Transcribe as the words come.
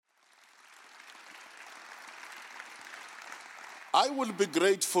I will be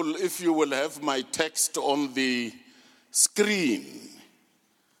grateful if you will have my text on the screen.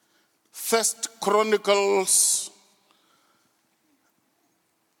 1 Chronicles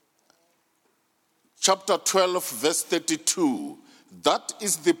chapter 12, verse 32. That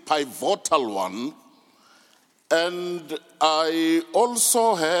is the pivotal one. And I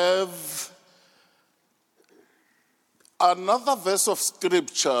also have another verse of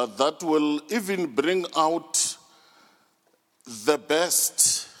scripture that will even bring out the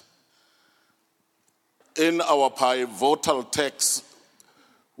best in our pivotal text,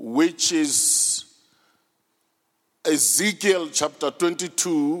 which is Ezekiel chapter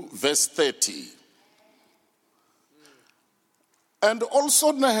 22, verse 30. And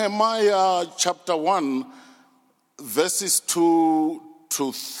also Nehemiah chapter 1, verses 2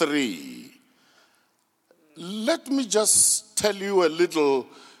 to 3. Let me just tell you a little,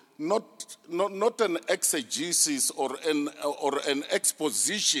 not an exegesis or an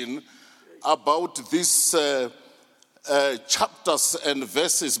exposition about these chapters and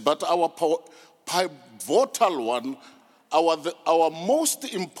verses, but our pivotal one, our most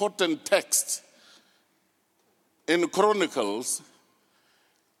important text in Chronicles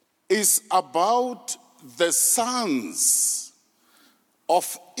is about the sons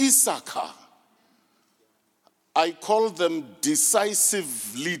of Issachar. I call them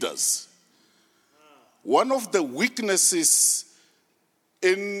decisive leaders. One of the weaknesses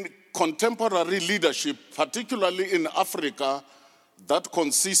in contemporary leadership, particularly in Africa, that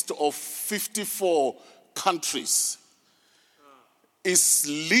consists of 54 countries, is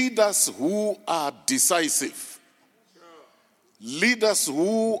leaders who are decisive. Leaders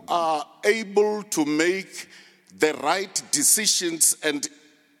who are able to make the right decisions and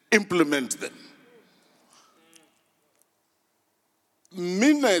implement them.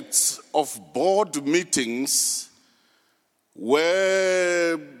 Minutes of board meetings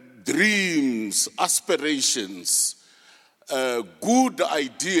where dreams, aspirations, good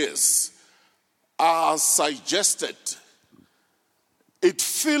ideas are suggested. It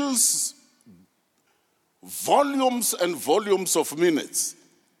fills volumes and volumes of minutes.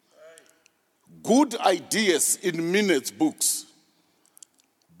 Good ideas in minutes books,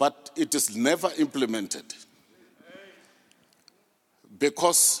 but it is never implemented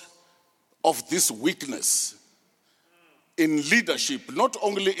because of this weakness in leadership, not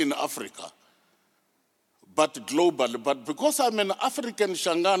only in Africa, but globally. But because I'm an African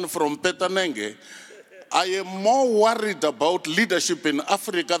Shangaan from Petanenge, I am more worried about leadership in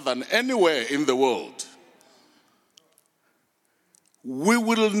Africa than anywhere in the world. We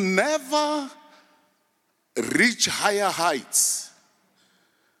will never reach higher heights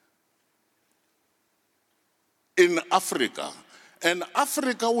in Africa, and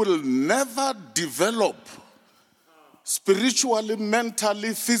Africa will never develop spiritually,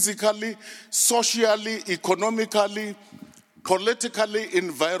 mentally, physically, socially, economically, politically,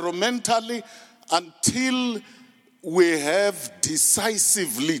 environmentally, until we have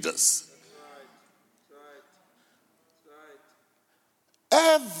decisive leaders.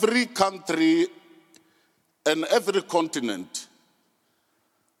 Every country and every continent,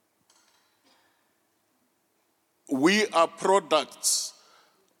 we are products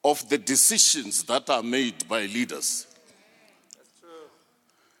of the decisions that are made by leaders.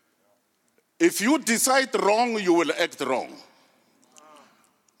 If you decide wrong, you will act wrong.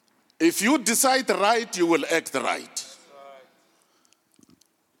 If you decide right, you will act right.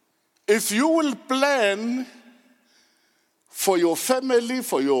 If you will plan for your family,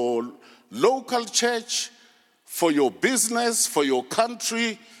 for your local church, for your business, for your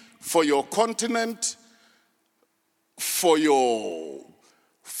country, for your continent, for your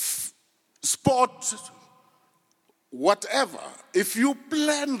sport, whatever, if you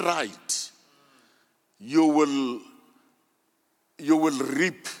plan right, you will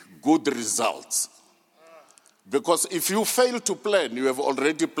reap good results. Because if you fail to plan, you have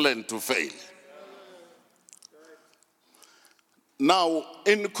already planned to fail. Now,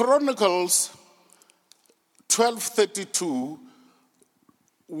 in Chronicles 12:32,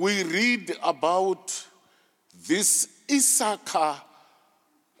 we read about these Issachar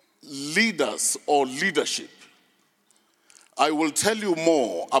leaders or leadership. I will tell you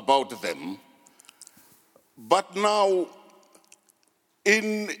more about them. But now,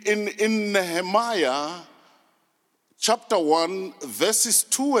 in Nehemiah chapter 1, verses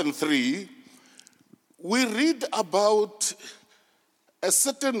 2 and 3, we read about a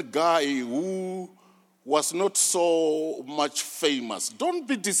certain guy who was not so much famous. Don't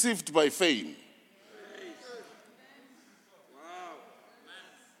be deceived by fame.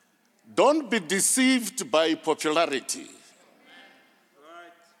 Don't be deceived by popularity.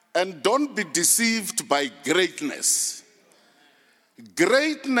 And don't be deceived by greatness.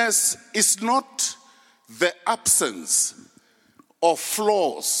 Greatness is not the absence of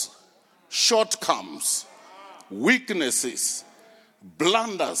flaws, shortcomings, weaknesses,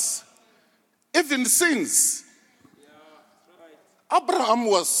 blunders, even sins. Abraham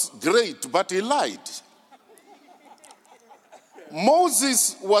was great, but he lied.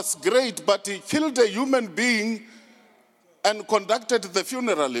 Moses was great, but he killed a human being and conducted the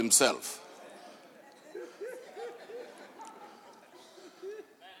funeral himself.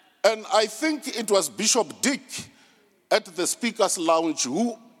 And I think it was Bishop Dick at the Speaker's Lounge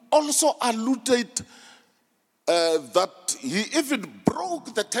who also alluded that he even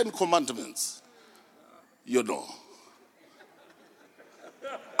broke the 10 Commandments. You know.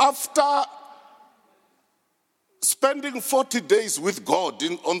 After spending 40 days with God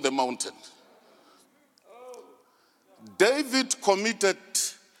on the mountain, David committed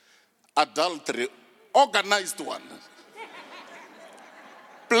adultery, organized one,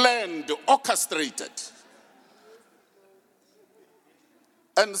 planned, orchestrated.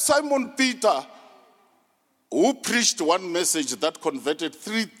 And Simon Peter, who preached one message that converted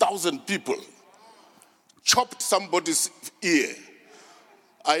 3,000 people, chopped somebody's ear.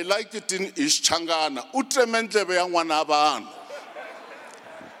 I like it in Issachar. Utrementlebe ya ngwana ba.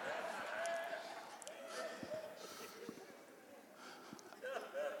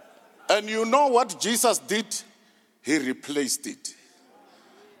 And you know what Jesus did? He replaced it.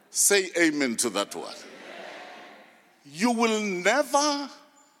 Say amen to that one. You will never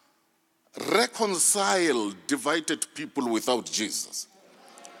reconcile divided people without Jesus.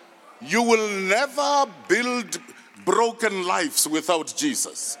 You will never build broken lives without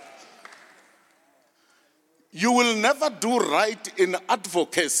Jesus. You will never do right in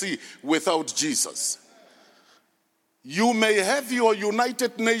advocacy without Jesus. You may have your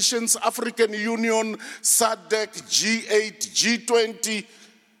United Nations, African Union, SADC, G8, G20.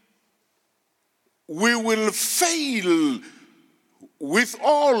 We will fail with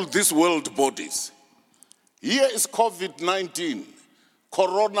all these world bodies. Here is COVID-19,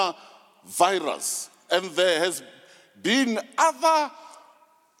 coronavirus, and there has been other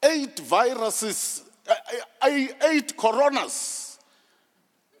 8 viruses, 8 coronas,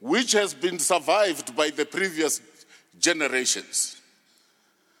 which has been survived by the previous generations.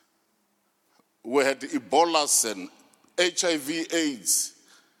 We had Ebola and HIV, AIDS,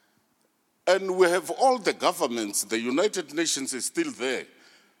 and we have all the governments. The United Nations is still there.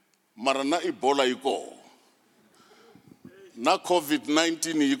 Marana Ebola you go. Na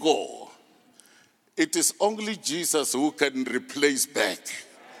COVID-19 you go. It is only Jesus who can replace back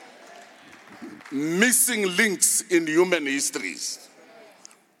missing links in human histories.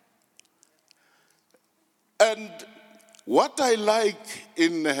 And what I like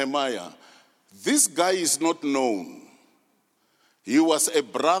in Nehemiah, this guy is not known. He was a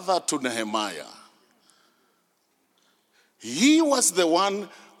brother to Nehemiah. He was the one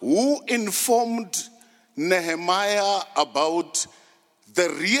who informed Nehemiah about the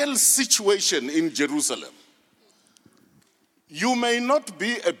real situation in Jerusalem. You may not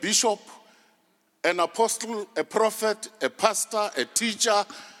be a bishop, an apostle, a prophet, a pastor, a teacher,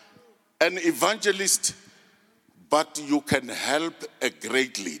 an evangelist, but you can help a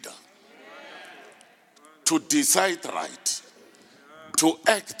great leader to decide right, to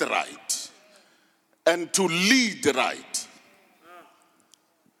act right, and to lead right.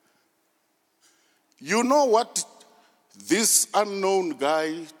 You know what this unknown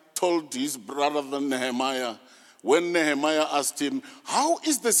guy told his brother Nehemiah when Nehemiah asked him, how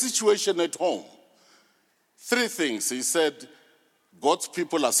is the situation at home? 3 things. He said, God's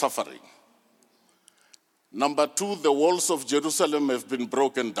people are suffering. Number 2, the walls of Jerusalem have been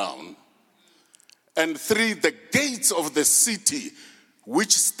broken down. And 3, the gates of the city,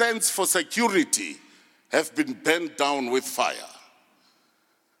 which stands for security, have been burned down with fire.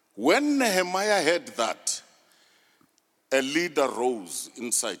 When Nehemiah heard that, a leader rose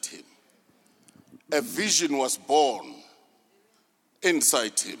inside him. A vision was born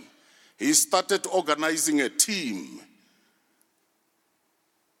inside him. He started organizing a team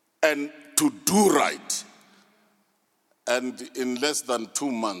and to do right. And in less than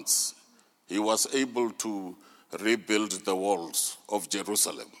 2 months, he was able to rebuild the walls of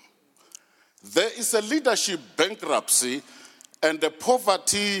Jerusalem. There is a leadership bankruptcy and a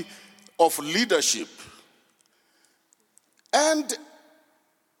poverty of leadership and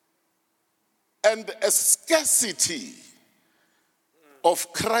a scarcity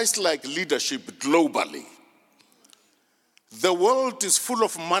of Christ-like leadership globally. The world is full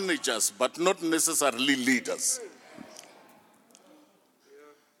of managers, but not necessarily leaders.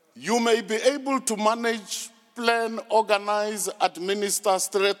 You may be able to manage, plan, organize, administer,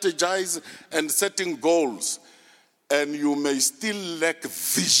 strategize, and setting goals, and you may still lack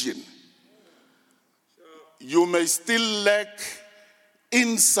vision. You may still lack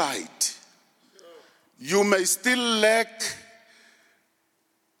insight. You may still lack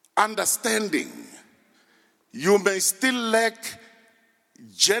understanding. You may still lack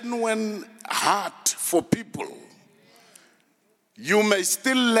genuine heart for people. You may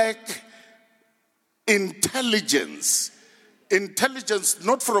still lack intelligence. Intelligence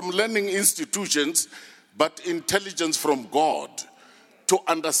not from learning institutions, but intelligence from God to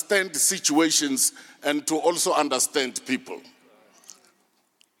understand situations and to also understand people.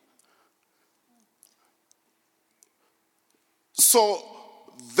 So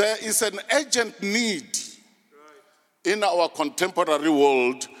there is an urgent need in our contemporary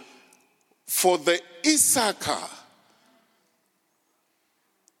world for the Issachar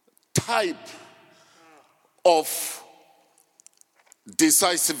type of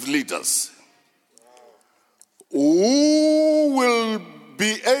decisive leaders who will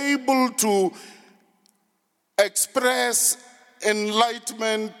be able to express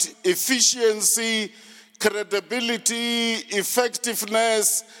enlightenment, efficiency, credibility,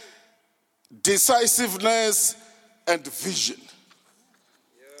 effectiveness, decisiveness, and vision.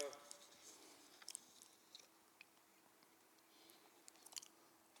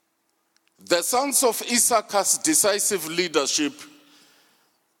 The sons of Issachar's decisive leadership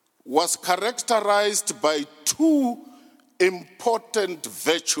was characterized by two important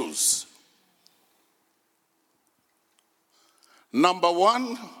virtues. Number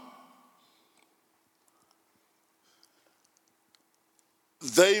one,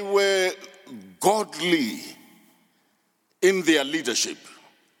 they were godly in their leadership.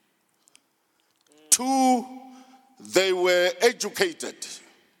 Two, they were educated.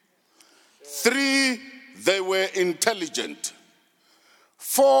 Three, they were intelligent.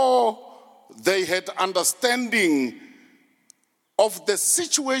 Four, they had understanding of the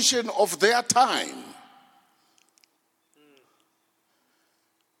situation of their time.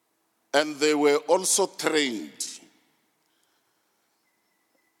 And they were also trained.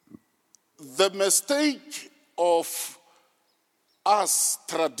 The mistake of us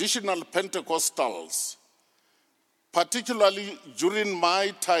traditional Pentecostals, particularly during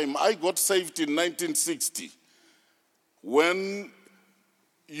my time, I got saved in 1960, when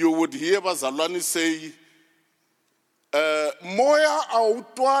you would hear Bazalwani say, moya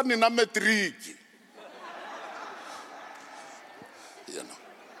autwani na metriki. You know.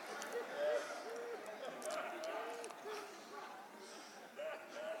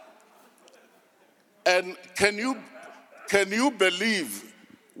 And can you believe,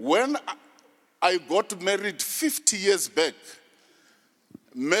 when I got married 50 years back,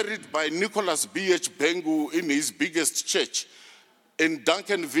 married by Nicholas B.H. Bengu in his biggest church in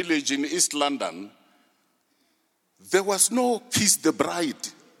Duncan Village in East London, there was no kiss the bride.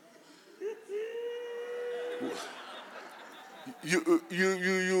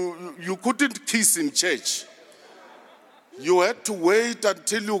 You couldn't kiss in church. You had to wait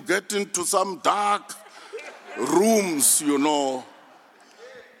until you get into some dark rooms, you know.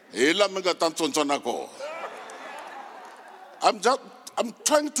 I'm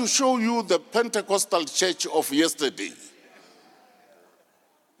trying to show you the Pentecostal church of yesterday.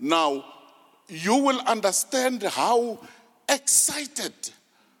 Now, you will understand how excited,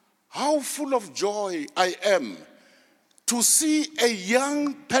 how full of joy I am to see a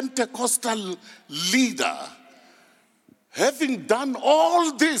young Pentecostal leader having done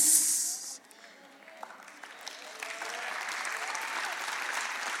all this.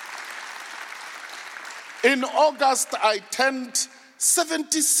 In August, I turned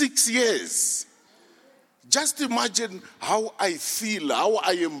 76 years. Just imagine how I feel, how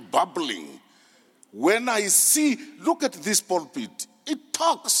I am bubbling when I see, look at this pulpit, it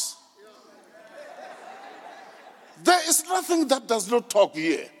talks. There is nothing that does not talk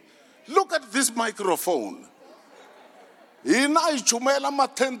here. Look at this microphone. He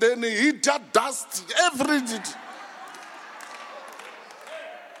just does everything.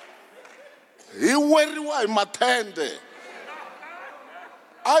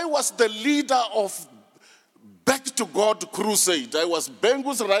 I was the leader of Back to God crusade. I was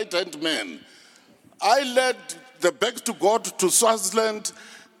Bengu's right-hand man. I led the Back to God to Swaziland,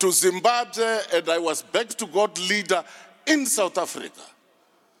 to Zimbabwe, and I was Back to God leader in South Africa.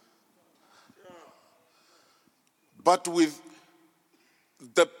 But with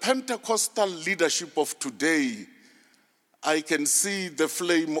the Pentecostal leadership of today, I can see the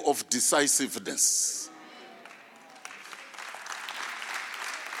flame of decisiveness.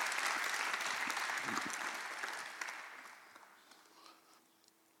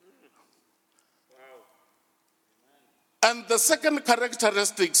 the second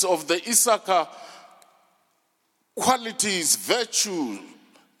characteristics of the Issachar qualities, virtue,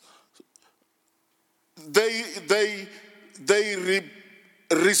 they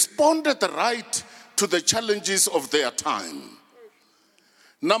responded right to the challenges of their time.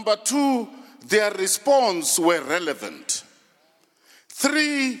 Number two, their response were relevant.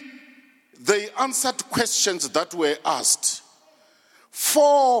 3, they answered questions that were asked.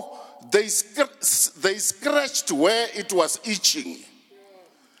 4, they scratched where it was itching.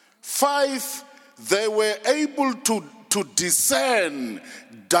 5, they were able to discern,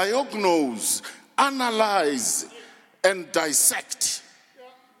 diagnose, analyze, and dissect.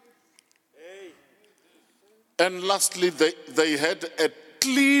 And lastly, they had a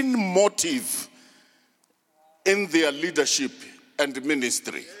clean motive in their leadership and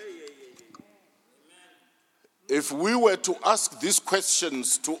ministry. If we were to ask these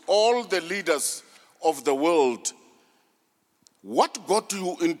questions to all the leaders of the world, what got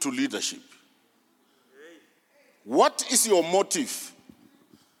you into leadership? What is your motive?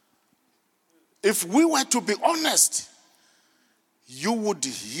 If we were to be honest, you would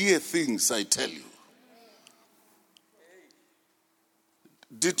hear things, I tell you.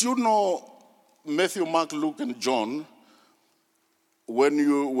 Did you know Matthew, Mark, Luke, and John,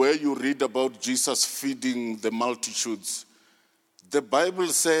 where you read about Jesus feeding the multitudes, the Bible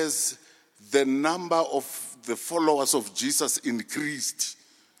says the number of the followers of Jesus increased.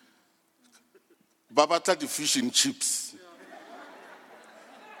 Babata the fish and chips.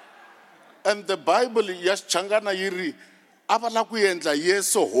 And the Bible, yes, changana yiri, abala kuyendla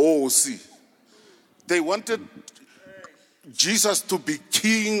yeso hosi. They wanted Jesus to be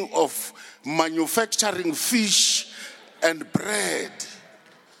king of manufacturing fish and bread.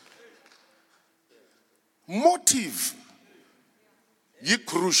 Motive is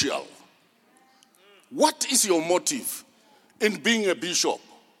crucial. What is your motive in being a bishop,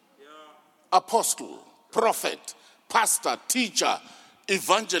 apostle, prophet, pastor, teacher,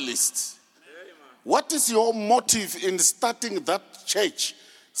 evangelist? What is your motive in starting that church,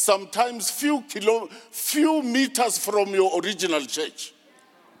 sometimes few meters from your original church?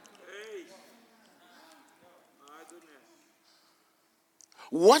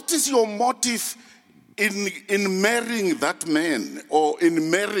 What is your motive in marrying that man or in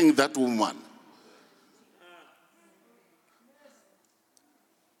marrying that woman?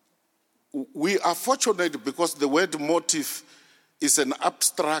 We are fortunate because the word motive is an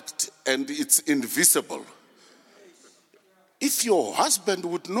abstract and it's invisible. If your husband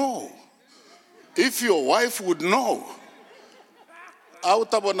would know, if your wife would know,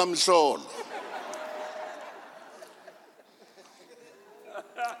 awutabona mhlolo.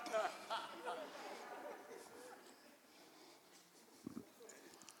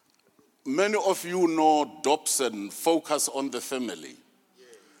 Many of you know Dobson, Focus on the Family.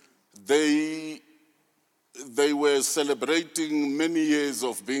 They were celebrating many years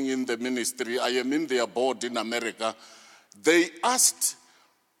of being in the ministry. I am in their board in America. They asked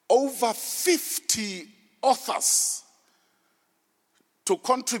over 50 authors to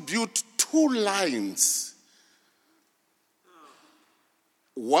contribute 2 lines.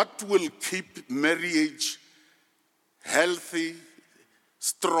 What will keep marriage healthy,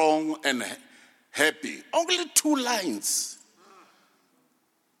 strong, and happy? Only 2 lines.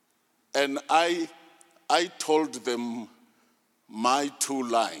 And I told them my 2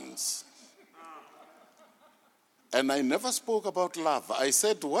 lines. And I never spoke about love. I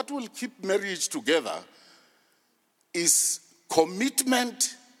said, what will keep marriage together is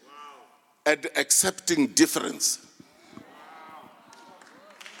commitment and accepting difference.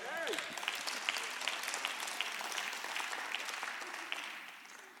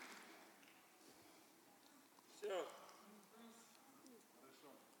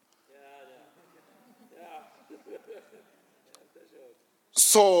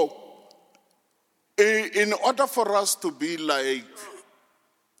 So, in order for us to be like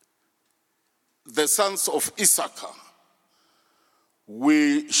the sons of Issachar,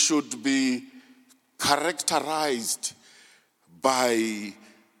 we should be characterized by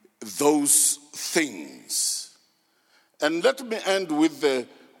those things. And let me end with the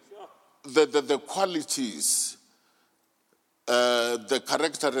qualities, the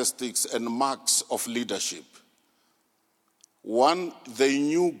characteristics and marks of leadership. 1, they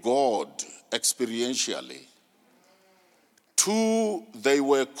knew God experientially. 2, they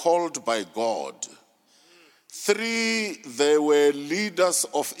were called by God. 3, they were leaders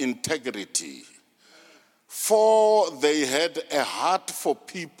of integrity. 4, they had a heart for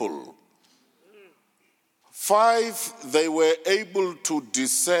people. 5, they were able to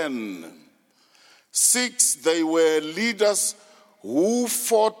discern. 6, they were leaders who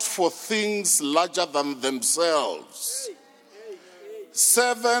fought for things larger than themselves.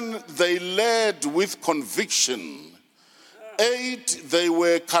 7, they led with conviction. 8, they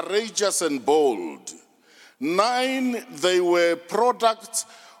were courageous and bold. 9, they were products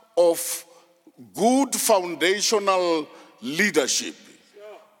of good foundational leadership.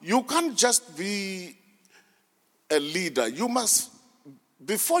 You can't just be a leader. You must,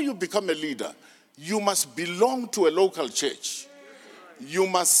 before you become a leader, you must belong to a local church. You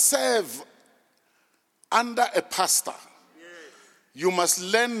must serve under a pastor. You must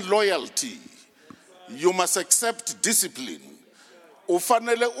learn loyalty. You must accept discipline.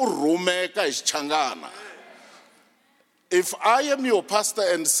 Ufanele urumeka ischangana. If I am your pastor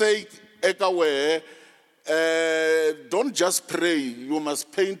and say, Ekawe, don't just pray, you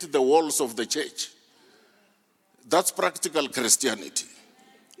must paint the walls of the church. That's practical Christianity.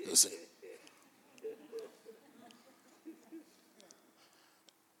 You see.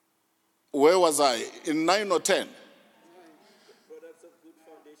 Where was I? In 9 or 10? Products of good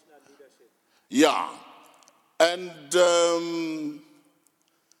foundational leadership. Yeah. And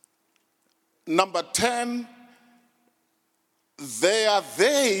number 10,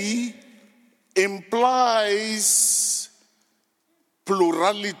 they implies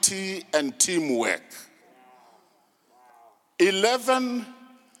plurality and teamwork. 11,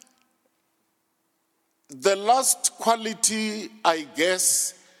 the last quality, I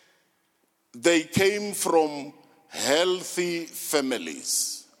guess, they came from healthy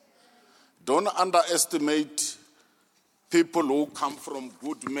families. Don't underestimate people who come from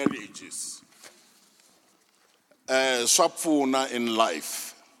good marriages. Swapfuna in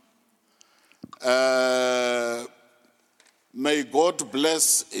life. May God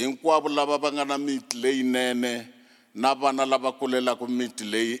bless hinkwavo lava va nga na miti leyinene na vana lava kulelaku miti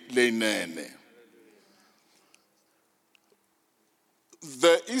leyinene.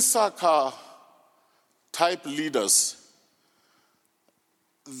 The Issachar type leaders,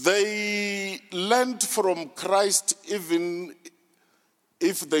 they learned from Christ even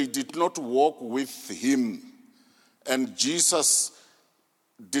if they did not walk with him, and Jesus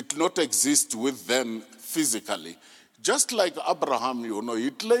did not exist with them physically. Just like Abraham,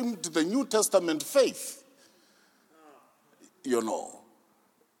 he claimed the New Testament faith.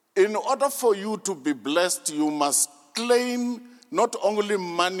 In order for you to be blessed, you must claim not only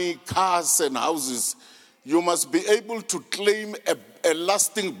money, cars, and houses, you must be able to claim a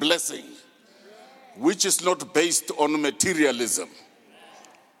lasting blessing, which is not based on materialism.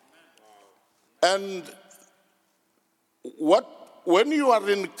 And when you are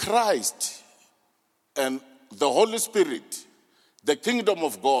in Christ and the Holy Spirit, the kingdom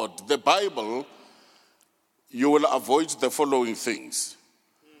of God, the Bible, you will avoid the following things.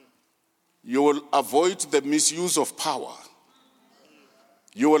 You will avoid the misuse of power.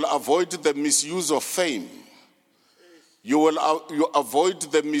 You will avoid the misuse of fame. You will avoid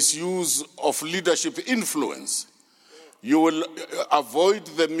the misuse of leadership influence. You will avoid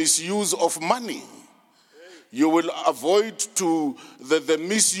the misuse of money. You will avoid the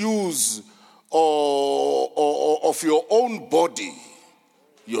misuse of your own body,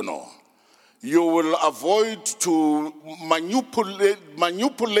 You will avoid to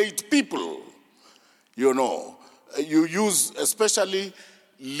manipulate people, You use, especially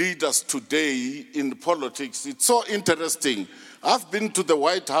leaders today in politics. It's so interesting. I've been to the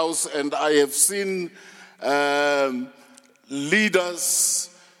White House and I have seen leaders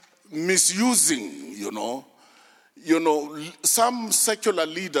misusing, some secular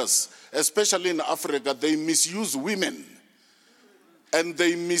leaders, especially in Africa, they misuse women and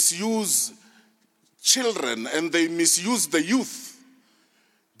they misuse children and they misuse the youth,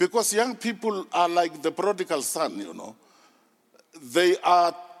 because young people are like the prodigal son, They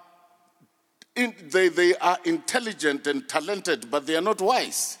are intelligent and talented, but they are not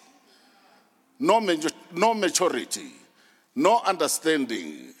wise. No maturity, no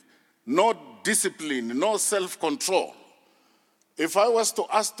understanding, no discipline, no self-control. If I was to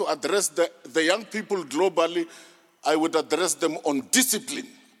ask to address the young people globally, I would address them on discipline.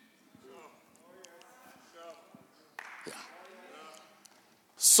 Yeah.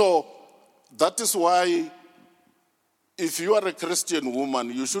 So that is why if you are a Christian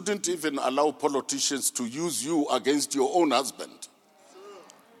woman, you shouldn't even allow politicians to use you against your own husband.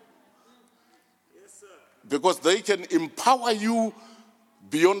 Yes, sir. Because they can empower you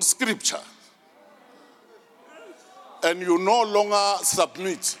beyond scripture. And you no longer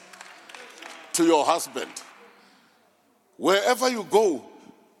submit to your husband. Wherever you go,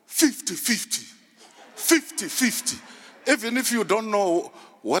 50-50, 50-50. Even if you don't know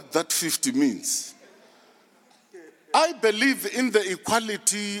what that 50 means. I believe in the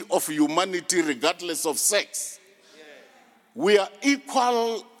equality of humanity regardless of sex. We are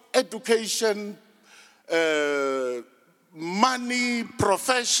equal education, money,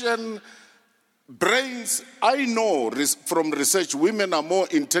 profession, brains. I know from research women are more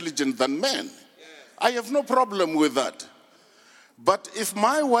intelligent than men. I have no problem with that. But if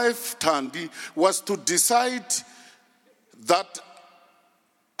my wife Thandi was to decide that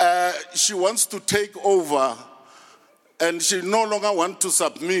she wants to take over and she no longer wants to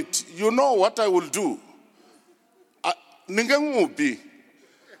submit, you know what I will do?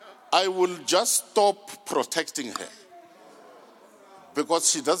 I will just stop protecting her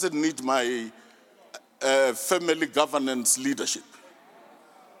because she doesn't need my family governance leadership.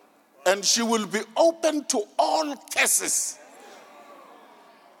 And she will be open to all cases,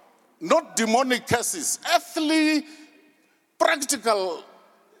 not demonic cases, earthly, practical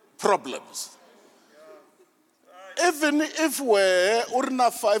problems. Even if we're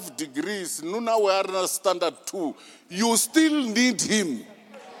urna 5 degrees, nuna we're standard 2, you still need him.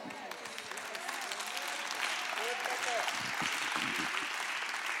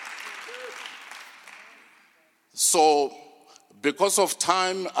 So, because of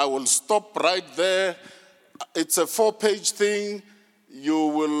time, I will stop right there. It's a 4-page thing. You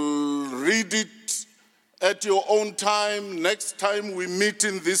will read it at your own time. Next time we meet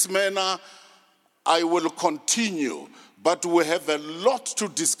in this manner, I will continue. But we have a lot to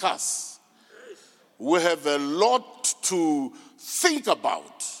discuss. We have a lot to think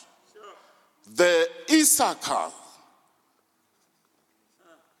about. The Issachar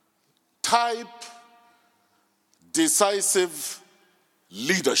type decisive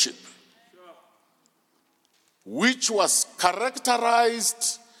leadership, which was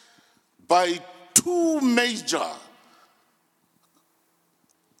characterized by 2 major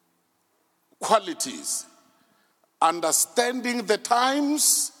qualities: understanding the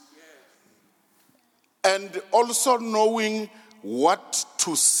times and also knowing what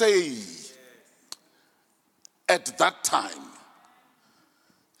to say at that time.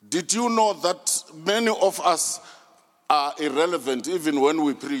 Did you know that many of us are irrelevant even when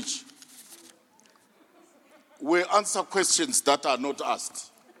we preach? We answer questions that are not asked.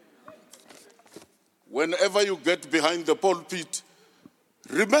 Whenever you get behind the pulpit,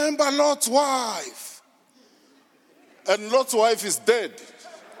 remember Lot's wife. And Lot's wife is dead.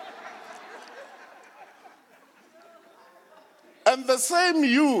 And the same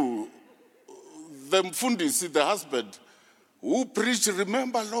you, the Mfundisi, the husband, who preached,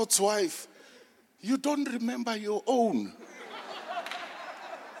 remember Lot's wife, you don't remember your own.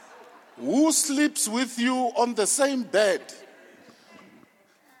 Who sleeps with you on the same bed?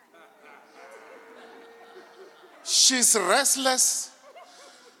 She's restless.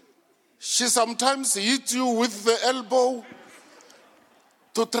 She sometimes hits you with the elbow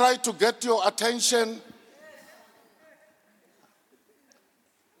to try to get your attention.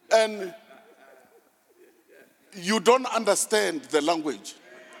 And you don't understand the language.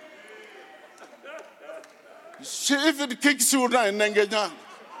 She even kicks you now in Nengenya.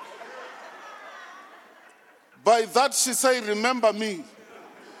 By that she say, remember me.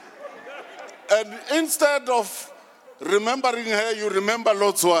 And instead of remembering her, you remember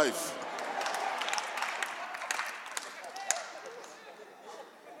Lot's wife.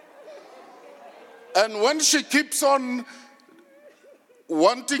 And when she keeps on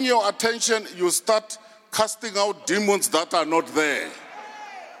wanting your attention, you start casting out demons that are not there.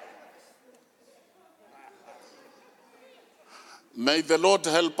 May the Lord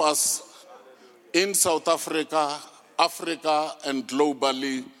help us in South Africa, Africa, and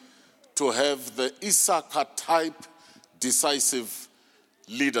globally to have the Issachar type decisive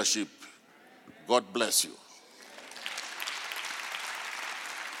leadership. God bless you.